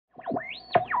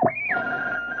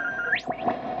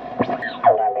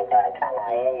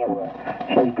Okay,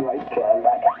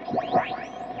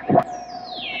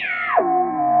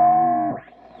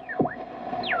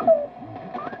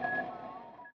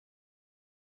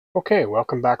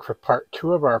 welcome back for part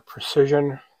 2 of our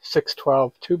Precision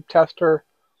 612 tube tester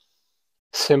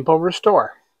simple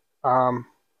restore. I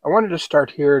wanted to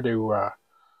start here to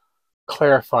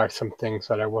clarify some things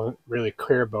that I wasn't really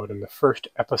clear about in the first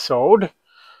episode.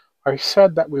 I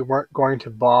said that we weren't going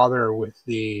to bother with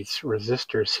these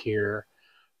resistors here.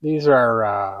 These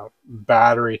are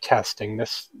battery testing.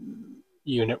 This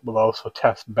unit will also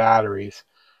test batteries,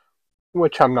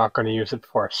 which I'm not going to use it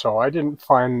for, so I didn't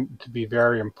find to be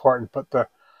very important. But the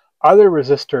other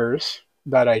resistors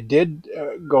that I did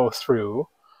go through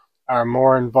are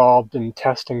more involved in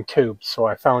testing tubes, so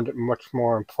I found it much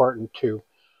more important to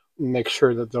make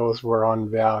sure that those were on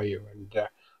value. And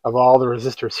of all the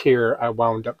resistors here, I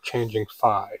wound up changing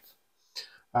 5.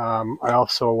 I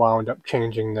also wound up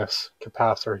changing this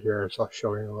capacitor here, as I'll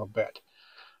show you in a little bit.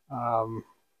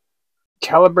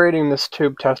 Calibrating this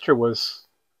tube tester was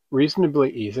reasonably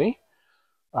easy.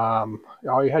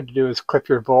 All you had to do is clip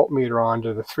your voltmeter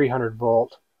onto the 300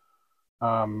 volt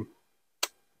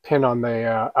pin on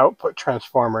the output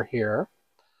transformer here.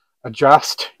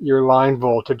 Adjust your line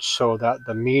voltage so that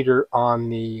the meter on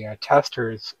the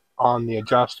tester is on the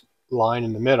adjust line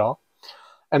in the middle.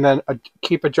 And then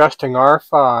keep adjusting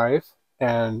R5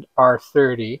 and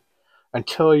R30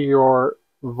 until your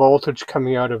voltage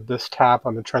coming out of this tap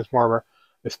on the transformer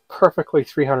is perfectly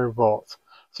 300 volts.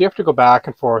 So you have to go back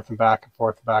and forth and back and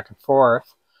forth and back and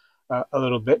forth a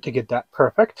little bit to get that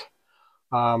perfect.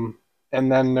 And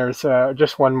then there's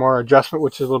just one more adjustment,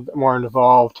 which is a little bit more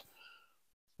involved,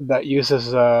 that uses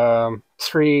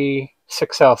 3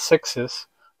 6L6s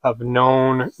of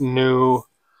known new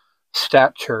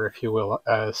stature, if you will,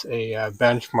 as a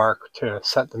benchmark to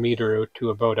set the meter out to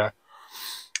about a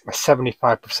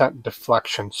 75%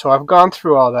 deflection. So I've gone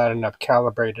through all that and I've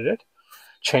calibrated it,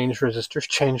 changed resistors,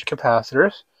 changed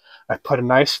capacitors. I put a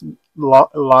nice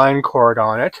line cord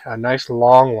on it, a nice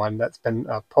long one that's been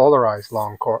a polarized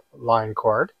line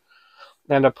cord,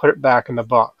 and I put it back in the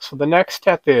box. So the next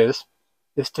step is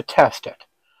to test it.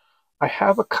 I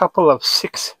have a couple of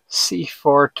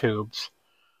 6C4 tubes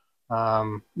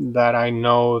that I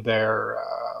know their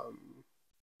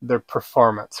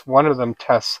performance. One of them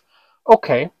tests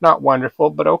okay, not wonderful,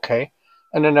 but okay,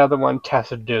 and another one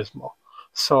tests dismal.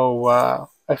 So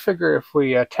I figure if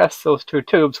we test those 2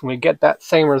 tubes and we get that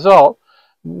same result,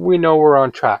 we know we're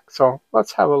on track. So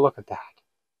let's have a look at that.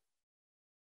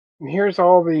 And here's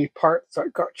all the parts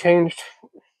that got changed.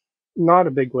 Not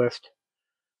a big list.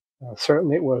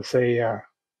 Certainly it was a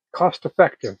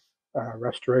cost-effective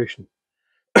restoration.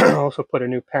 Also put a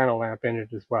new panel lamp in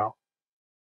it as well.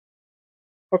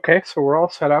 Okay, so we're all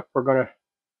set up. We're going to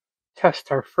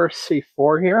test our first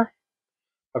C4 here.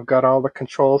 I've got all the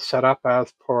controls set up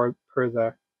as per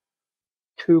the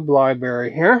tube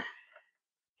library here.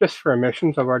 Just for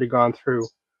emissions, I've already gone through,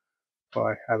 well,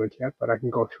 I haven't yet, but I can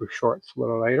go through shorts a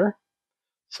little later.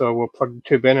 So we'll plug the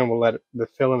tube in and we'll let the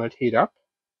filament heat up.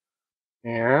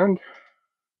 And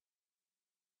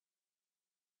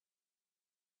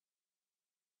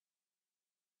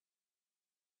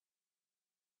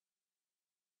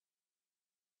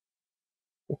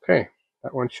okay,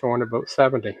 that one's showing about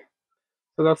 70.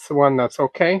 So that's the one that's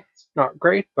okay. Not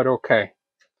great, but okay.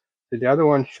 The other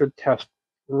one should test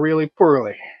really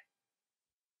poorly.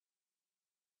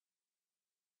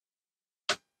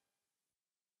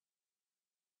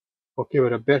 We'll give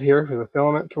it a bit here for the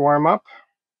filament to warm up.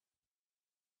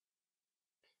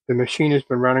 The machine has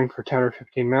been running for 10 or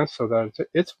 15 minutes, so that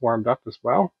it's warmed up as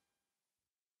well.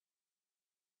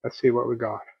 Let's see what we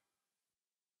got.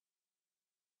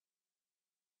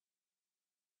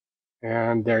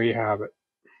 And there you have it.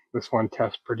 This one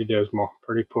tests pretty dismal,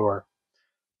 pretty poor.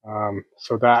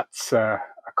 So that's a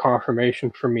confirmation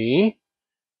for me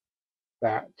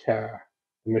that the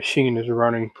machine is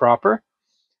running proper,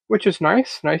 which is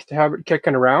nice. Nice to have it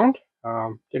kicking around.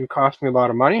 Didn't cost me a lot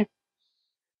of money.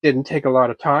 Didn't take a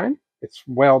lot of time. It's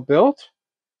well built.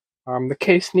 The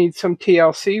case needs some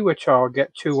TLC, which I'll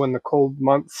get to when the cold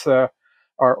months are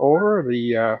over.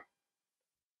 The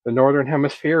northern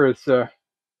hemisphere is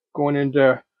going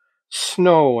into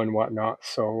snow and whatnot,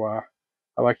 so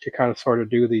I like to kind of sort of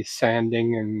do the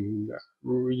sanding and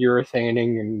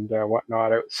urethaning and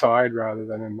whatnot outside rather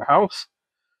than in the house.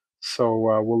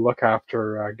 So we'll look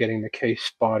after getting the case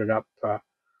spotted up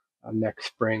next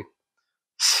spring.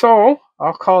 So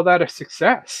I'll call that a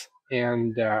success.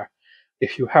 And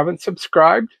if you haven't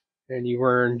subscribed and you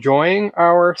are enjoying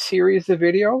our series of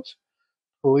videos,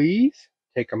 please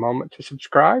take a moment to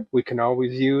subscribe. We can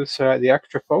always use the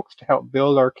extra folks to help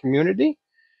build our community.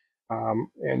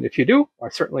 And if you do, I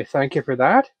certainly thank you for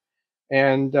that.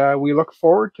 And we look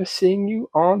forward to seeing you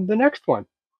on the next one.